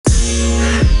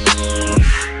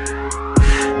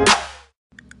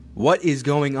What is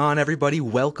going on, everybody?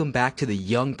 Welcome back to the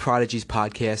Young Prodigies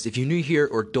podcast. If you're new here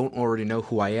or don't already know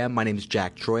who I am, my name is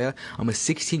Jack Troya. I'm a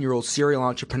 16-year-old serial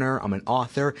entrepreneur. I'm an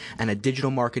author and a digital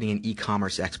marketing and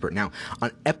e-commerce expert. Now, on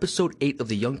episode 8 of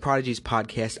the Young Prodigies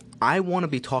podcast, I want to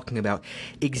be talking about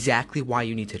exactly why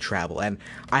you need to travel. And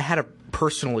I had a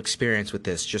personal experience with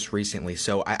this just recently,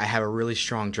 so I have a really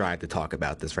strong drive to talk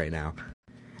about this right now.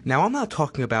 Now, I'm not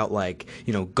talking about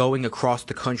going across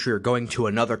the country or going to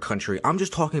another country. I'm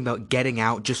just talking about getting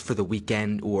out just for the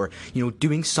weekend or,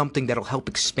 doing something that'll help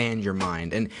expand your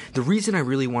mind. And the reason I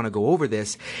really want to go over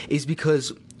this is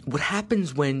because what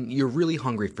happens when you're really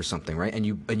hungry for something, right? And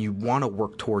you want to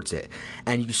work towards it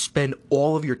and you spend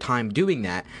all of your time doing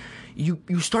that,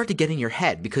 you start to get in your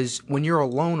head, because when you're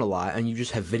alone a lot and you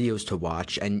just have videos to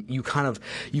watch and you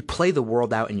play the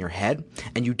world out in your head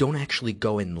and you don't actually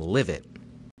go and live it.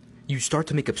 You start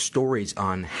to make up stories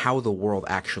on how the world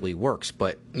actually works,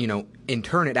 but, in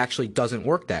turn, it actually doesn't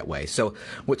work that way. So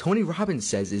what Tony Robbins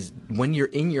says is when you're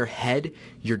in your head,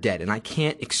 you're dead. And I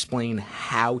can't explain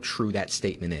how true that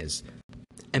statement is.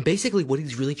 And basically what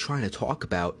he's really trying to talk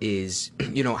about is,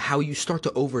 how you start to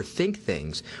overthink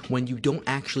things when you don't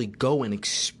actually go and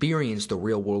experience the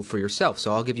real world for yourself.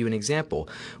 So I'll give you an example.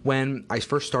 When I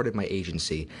first started my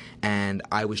agency and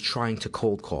I was trying to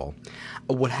cold call,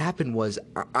 what happened was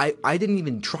I didn't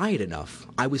even try it enough.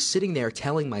 I was sitting there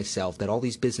telling myself that all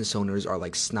these business owners are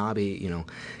like snobby,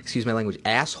 excuse my language,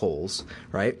 assholes,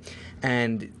 right?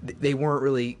 And they weren't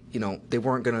really, they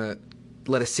weren't going to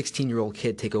let a 16-year-old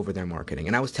kid take over their marketing.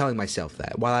 And I was telling myself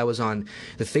that while I was on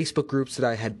the Facebook groups that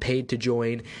I had paid to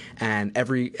join, and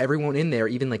everyone in there,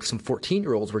 even like some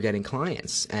 14-year-olds, were getting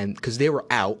clients. And because they were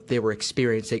out, they were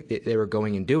experiencing, they were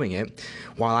going and doing it,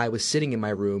 while I was sitting in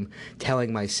my room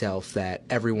telling myself that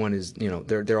everyone is,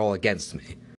 they're all against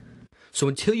me. So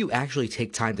until you actually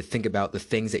take time to think about the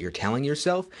things that you're telling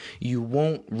yourself, you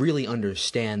won't really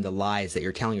understand the lies that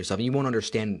you're telling yourself. And you won't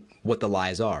understand what the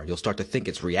lies are. You'll start to think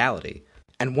it's reality.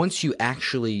 And once you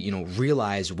actually,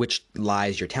 realize which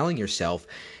lies you're telling yourself,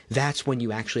 that's when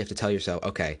you actually have to tell yourself,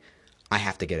 okay, I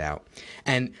have to get out.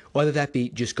 And whether that be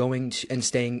just going and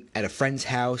staying at a friend's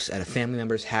house, at a family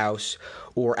member's house,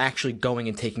 or actually going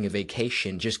and taking a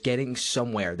vacation, just getting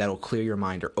somewhere that'll clear your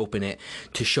mind or open it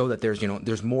to show that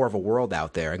there's more of a world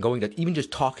out there, and going to even just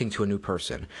talking to a new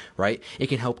person, right? It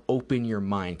can help open your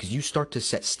mind, because you start to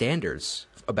set standards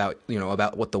about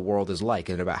what the world is like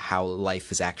and about how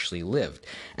life is actually lived.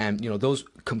 And, those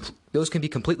can be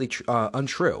completely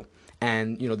untrue.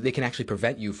 And, they can actually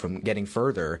prevent you from getting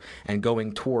further and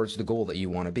going towards the goal that you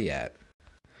want to be at.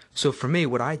 So for me,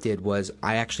 what I did was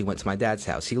I actually went to my dad's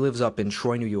house. He lives up in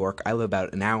Troy, New York. I live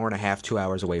about an hour and a half, 2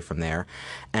 hours away from there.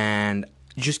 And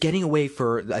just getting away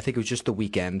for, I think it was just the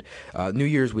weekend, New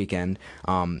Year's weekend,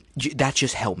 that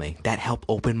just helped me. That helped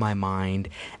open my mind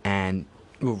and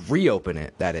reopen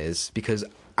it, that is, because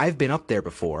I've been up there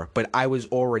before, but I was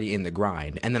already in the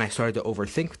grind. And then I started to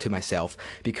overthink to myself,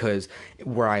 because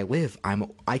where I live,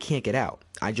 I can't get out.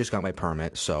 I just got my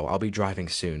permit, so I'll be driving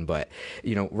soon. But,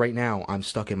 right now I'm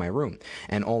stuck in my room,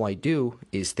 and all I do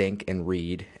is think and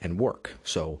read and work.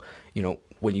 So,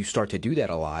 when you start to do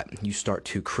that a lot, you start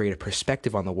to create a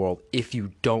perspective on the world if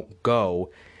you don't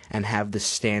go and have the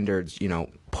standards,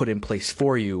 put in place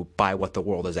for you by what the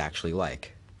world is actually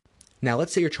like. Now,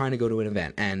 let's say you're trying to go to an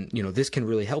event, and, this can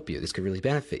really help you. This could really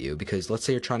benefit you, because let's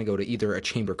say you're trying to go to either a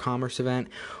Chamber of Commerce event,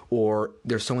 or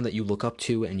there's someone that you look up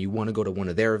to and you want to go to one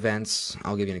of their events.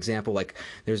 I'll give you an example. Like,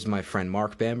 there's my friend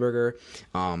Mark Bamberger.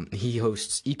 He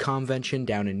hosts eComvention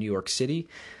down in New York City,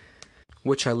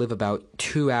 which I live about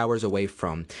 2 hours away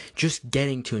from. Just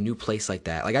getting to a new place like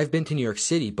that. Like, I've been to New York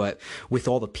City, but with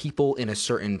all the people in a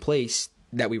certain place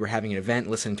that we were having an event,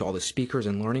 listening to all the speakers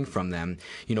and learning from them,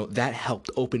 that helped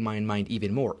open my mind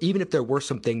even more. Even if there were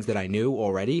some things that I knew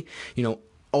already,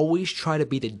 always try to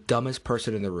be the dumbest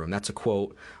person in the room. That's a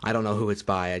quote. I don't know who it's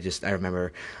by. I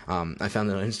remember, I found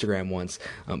it on Instagram once,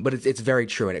 but it's very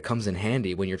true, and it comes in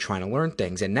handy when you're trying to learn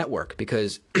things and network,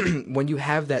 because when you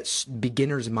have that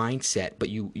beginner's mindset, but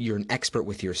you're an expert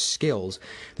with your skills,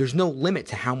 there's no limit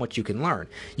to how much you can learn.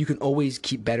 You can always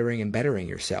keep bettering and bettering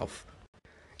yourself.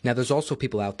 Now, there's also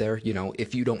people out there,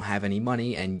 if you don't have any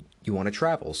money and you want to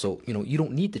travel. So, you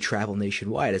don't need to travel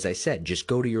nationwide. As I said, just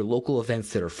go to your local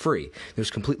events that are free.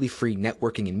 There's completely free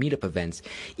networking and meetup events.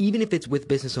 Even if it's with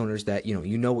business owners that,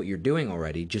 you know what you're doing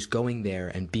already, just going there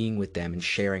and being with them and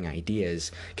sharing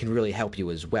ideas can really help you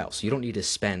as well. So you don't need to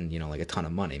spend, like a ton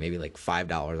of money, maybe like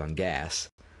 $5 on gas.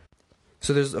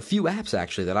 So there's a few apps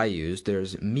actually that I use.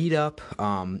 There's Meetup.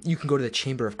 You can go to the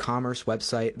Chamber of Commerce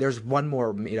website. There's one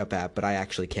more Meetup app, but I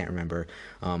actually can't remember.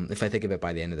 If I think of it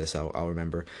by the end of this, I'll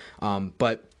remember.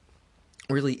 But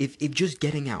really, if just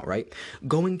getting out, right?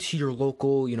 Going to your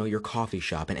local, your coffee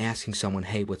shop and asking someone,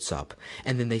 hey, what's up?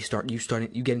 And then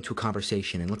you get into a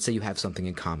conversation, and let's say you have something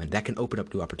in common. That can open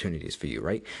up new opportunities for you,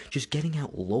 right? Just getting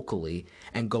out locally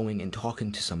and going and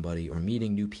talking to somebody or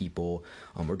meeting new people,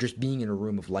 or just being in a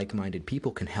room of like-minded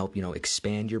people can help,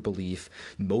 expand your belief,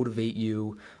 motivate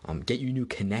you, get you new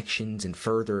connections and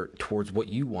further towards what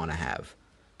you want to have.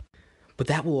 But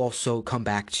that will also come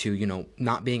back to,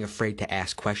 not being afraid to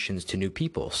ask questions to new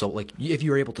people. So, like, if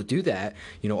you're able to do that,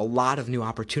 a lot of new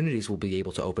opportunities will be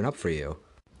able to open up for you.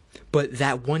 But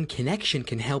that one connection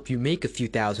can help you make a few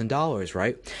 $1,000s,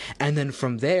 right? And then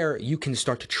from there, you can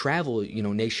start to travel,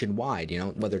 nationwide,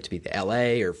 whether it be to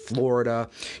LA or Florida,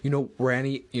 where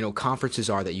any,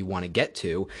 conferences are that you want to get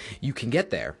to, you can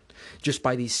get there just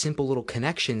by these simple little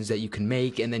connections that you can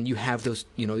make, and then you have those,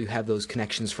 you have those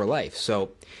connections for life.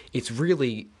 So it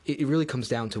really comes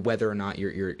down to whether or not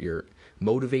you're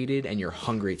motivated and you're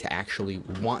hungry to actually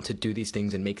want to do these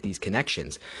things and make these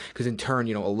connections, because in turn,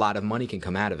 a lot of money can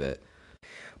come out of it.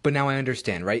 But now I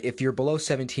understand, right? If you're below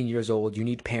 17 years old, you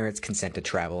need parents' consent to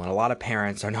travel. And a lot of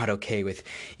parents are not okay with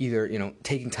either,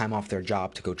 taking time off their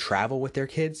job to go travel with their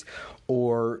kids,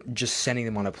 or just sending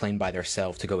them on a plane by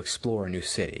themselves to go explore a new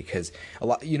city. Because a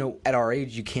lot, at our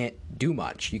age, you can't do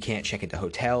much. You can't check into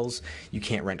hotels. You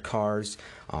can't rent cars.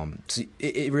 So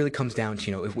it really comes down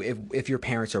to, if your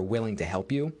parents are willing to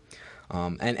help you,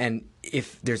 and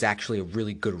if there's actually a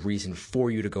really good reason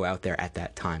for you to go out there at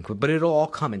that time. But it'll all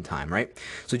come in time, right?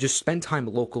 So just spend time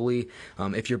locally.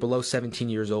 If you're below 17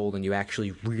 years old and you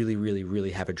actually really, really,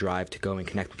 really have a drive to go and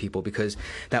connect with people, because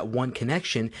that one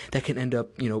connection, that can end up,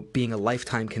 being a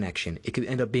lifetime connection. It could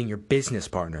end up being your business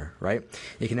partner, right?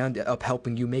 It can end up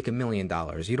helping you make $1 million.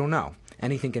 You don't know.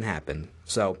 Anything can happen.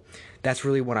 So that's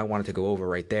really what I wanted to go over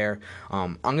right there.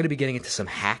 I'm going to be getting into some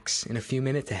hacks in a few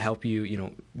minutes to help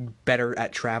you, better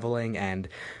at traveling and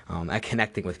at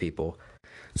connecting with people.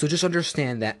 So just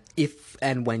understand that if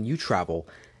and when you travel,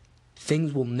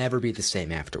 things will never be the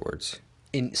same afterwards.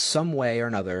 In some way or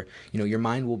another, your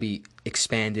mind will be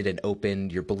expanded and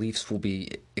opened, your beliefs will be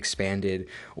expanded,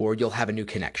 or you'll have a new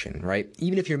connection, right?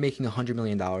 Even if you're making $100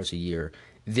 million a year,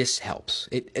 this helps.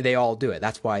 They all do it.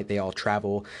 That's why they all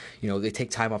travel. They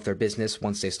take time off their business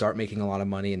once they start making a lot of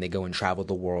money and they go and travel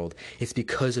the world. It's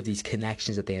because of these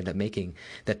connections that they end up making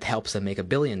that helps them make $1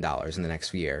 billion in the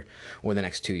next year or the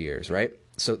next 2 years, right?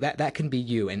 So that can be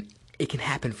you, and it can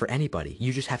happen for anybody.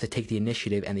 You just have to take the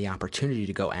initiative and the opportunity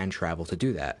to go and travel to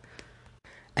do that.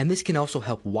 And this can also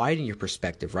help widen your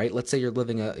perspective, right? Let's say you're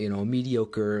living a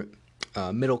mediocre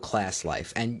middle class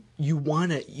life, and you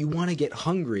wanna get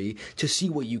hungry to see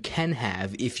what you can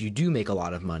have if you do make a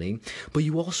lot of money, but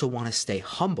you also want to stay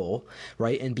humble,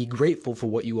 right, and be grateful for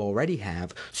what you already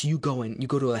have. So you go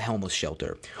to a homeless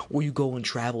shelter, or you go and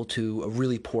travel to a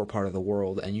really poor part of the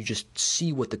world, and you just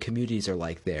see what the communities are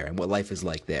like there and what life is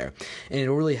like there, and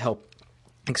it'll really help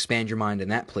expand your mind in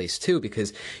that place too,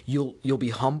 because you'll be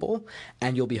humble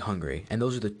and you'll be hungry, and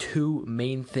those are the two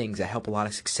main things that help a lot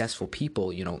of successful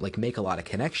people make a lot of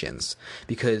connections,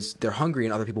 because they're hungry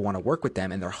and other people want to work with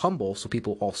them, and they're humble so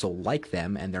people also like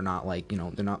them, and they're not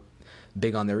they're not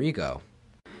big on their ego.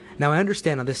 Now, I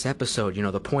understand on this episode,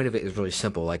 the point of it is really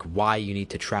simple, like why you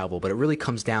need to travel, but it really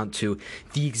comes down to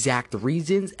the exact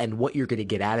reasons and what you're going to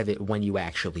get out of it when you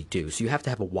actually do. So you have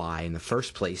to have a why in the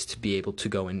first place to be able to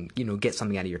go and, get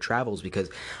something out of your travels,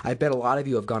 because I bet a lot of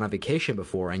you have gone on vacation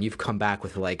before and you've come back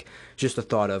with just the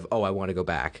thought of, oh, I want to go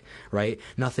back, right?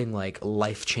 Nothing like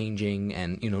life-changing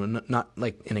and, not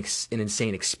like an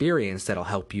insane experience that'll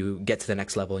help you get to the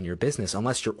next level in your business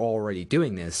unless you're already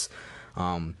doing this.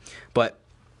 But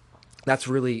that's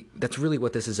really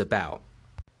what this is about.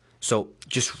 So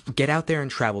just get out there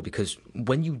and travel, because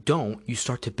when you don't, you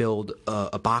start to build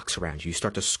a box around you. You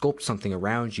start to sculpt something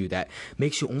around you that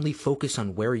makes you only focus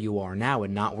on where you are now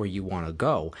and not where you want to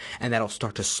go. And that'll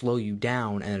start to slow you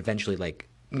down and eventually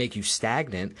make you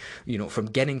stagnant, from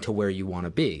getting to where you want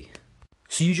to be.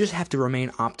 So you just have to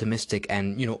remain optimistic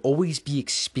and, always be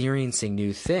experiencing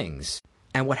new things.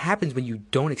 And what happens when you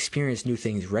don't experience new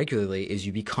things regularly is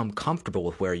you become comfortable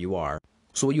with where you are.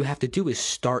 So what you have to do is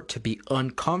start to be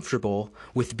uncomfortable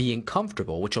with being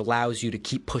comfortable, which allows you to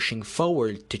keep pushing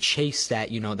forward to chase that,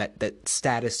 that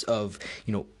status of,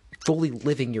 fully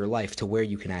living your life to where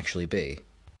you can actually be.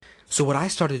 So what I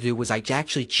started to do was I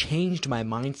actually changed my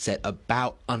mindset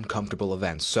about uncomfortable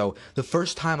events. So the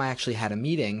first time I actually had a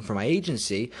meeting for my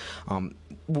agency,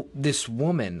 this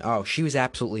woman, she was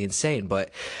absolutely insane, but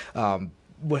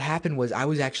what happened was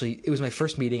it was my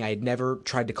first meeting. I had never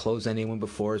tried to close anyone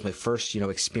before. It was my first,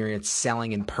 experience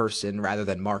selling in person rather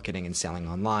than marketing and selling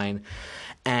online.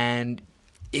 And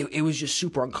it was just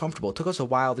super uncomfortable. It took us a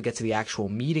while to get to the actual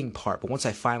meeting part, but once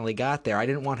I finally got there, I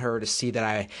didn't want her to see that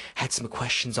I had some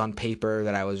questions on paper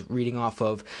that I was reading off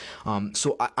of.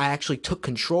 So I actually took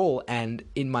control, and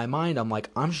in my mind, I'm like,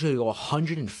 I'm just going to go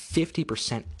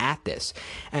 150% at this.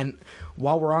 And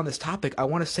while we're on this topic, I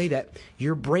want to say that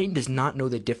your brain does not know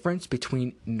the difference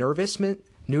between nervousness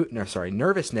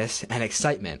and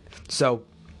excitement. So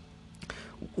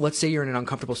let's say you're in an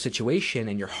uncomfortable situation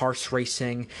and your heart's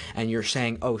racing and you're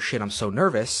saying, oh shit, I'm so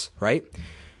nervous, right?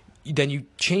 Then you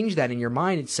change that in your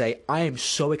mind and say, I am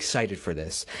so excited for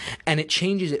this. And it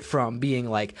changes it from being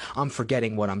like, I'm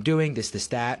forgetting what I'm doing, this,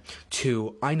 that,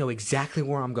 to I know exactly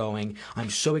where I'm going. I'm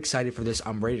so excited for this.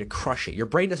 I'm ready to crush it. Your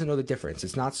brain doesn't know the difference.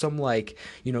 It's not some thing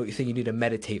you need to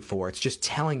meditate for. It's just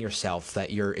telling yourself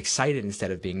that you're excited instead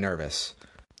of being nervous.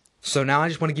 So now I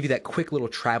just want to give you that quick little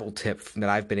travel tip that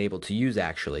I've been able to use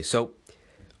actually. So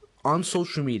on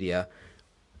social media,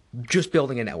 just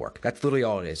building a network. That's literally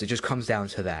all it is. It just comes down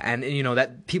to that. And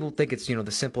that people think it's, the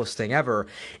simplest thing ever.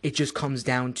 It just comes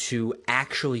down to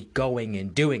actually going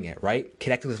and doing it, right?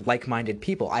 Connecting with like-minded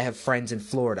people. I have friends in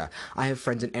Florida. I have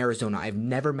friends in Arizona. I've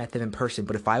never met them in person,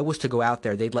 but if I was to go out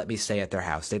there, they'd let me stay at their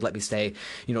house. They'd let me stay,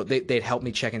 they'd help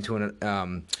me check into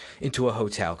a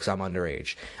hotel because I'm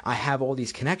underage. I have all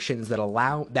these connections that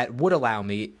would allow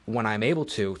me, when I'm able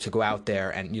to go out there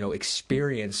and,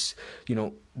 experience,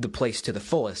 the place to the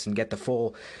fullest and get the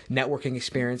full networking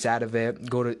experience out of it,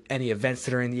 go to any events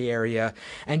that are in the area,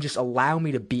 and just allow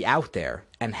me to be out there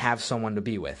and have someone to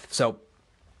be with. So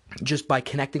just by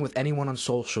connecting with anyone on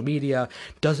social media,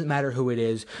 doesn't matter who it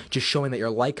is, just showing that you're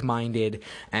like-minded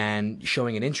and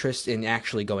showing an interest in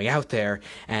actually going out there,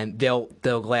 and they'll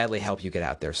gladly help you get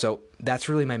out there. So that's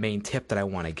really my main tip that I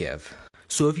want to give.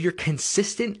 So if you're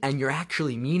consistent and you're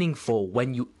actually meaningful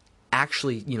when you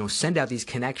actually, send out these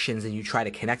connections and you try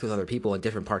to connect with other people in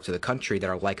different parts of the country that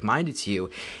are like-minded to you,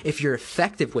 if you're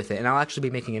effective with it, and I'll actually be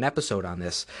making an episode on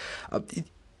this,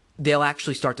 they'll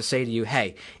actually start to say to you,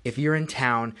 hey, if you're in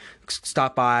town,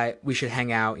 stop by, we should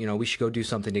hang out, we should go do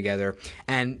something together.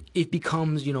 And it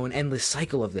becomes, an endless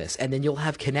cycle of this. And then you'll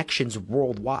have connections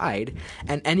worldwide,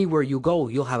 and anywhere you go,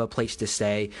 you'll have a place to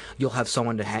stay, you'll have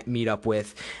someone to meet up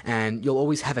with, and you'll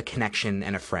always have a connection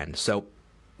and a friend. So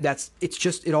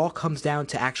it all comes down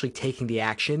to actually taking the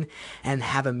action and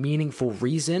have a meaningful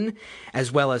reason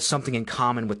as well as something in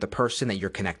common with the person that you're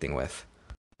connecting with.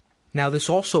 Now, this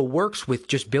also works with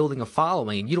just building a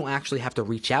following. You don't actually have to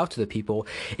reach out to the people.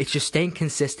 It's just staying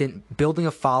consistent, building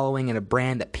a following and a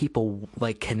brand that people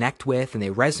connect with and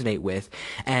they resonate with.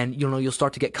 And, you'll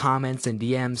start to get comments and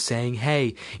DMs saying,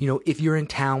 hey, if you're in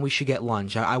town, we should get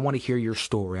lunch. I want to hear your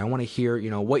story. I want to hear,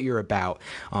 what you're about.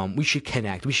 We should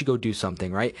connect. We should go do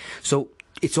something, right? So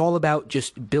it's all about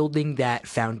just building that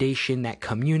foundation, that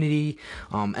community,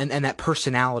 and that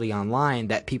personality online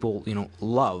that people,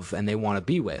 love and they want to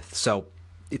be with. So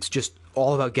it's just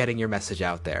all about getting your message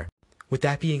out there. With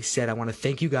that being said, I want to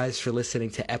thank you guys for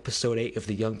listening to episode 8 of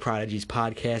the Young Prodigies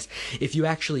podcast. If you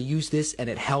actually use this and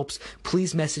it helps,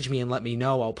 please message me and let me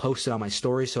know. I'll post it on my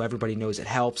story so everybody knows it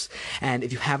helps. And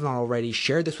if you haven't already,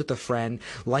 share this with a friend,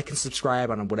 like and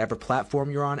subscribe on whatever platform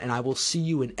you're on, and I will see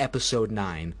you in episode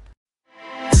 9.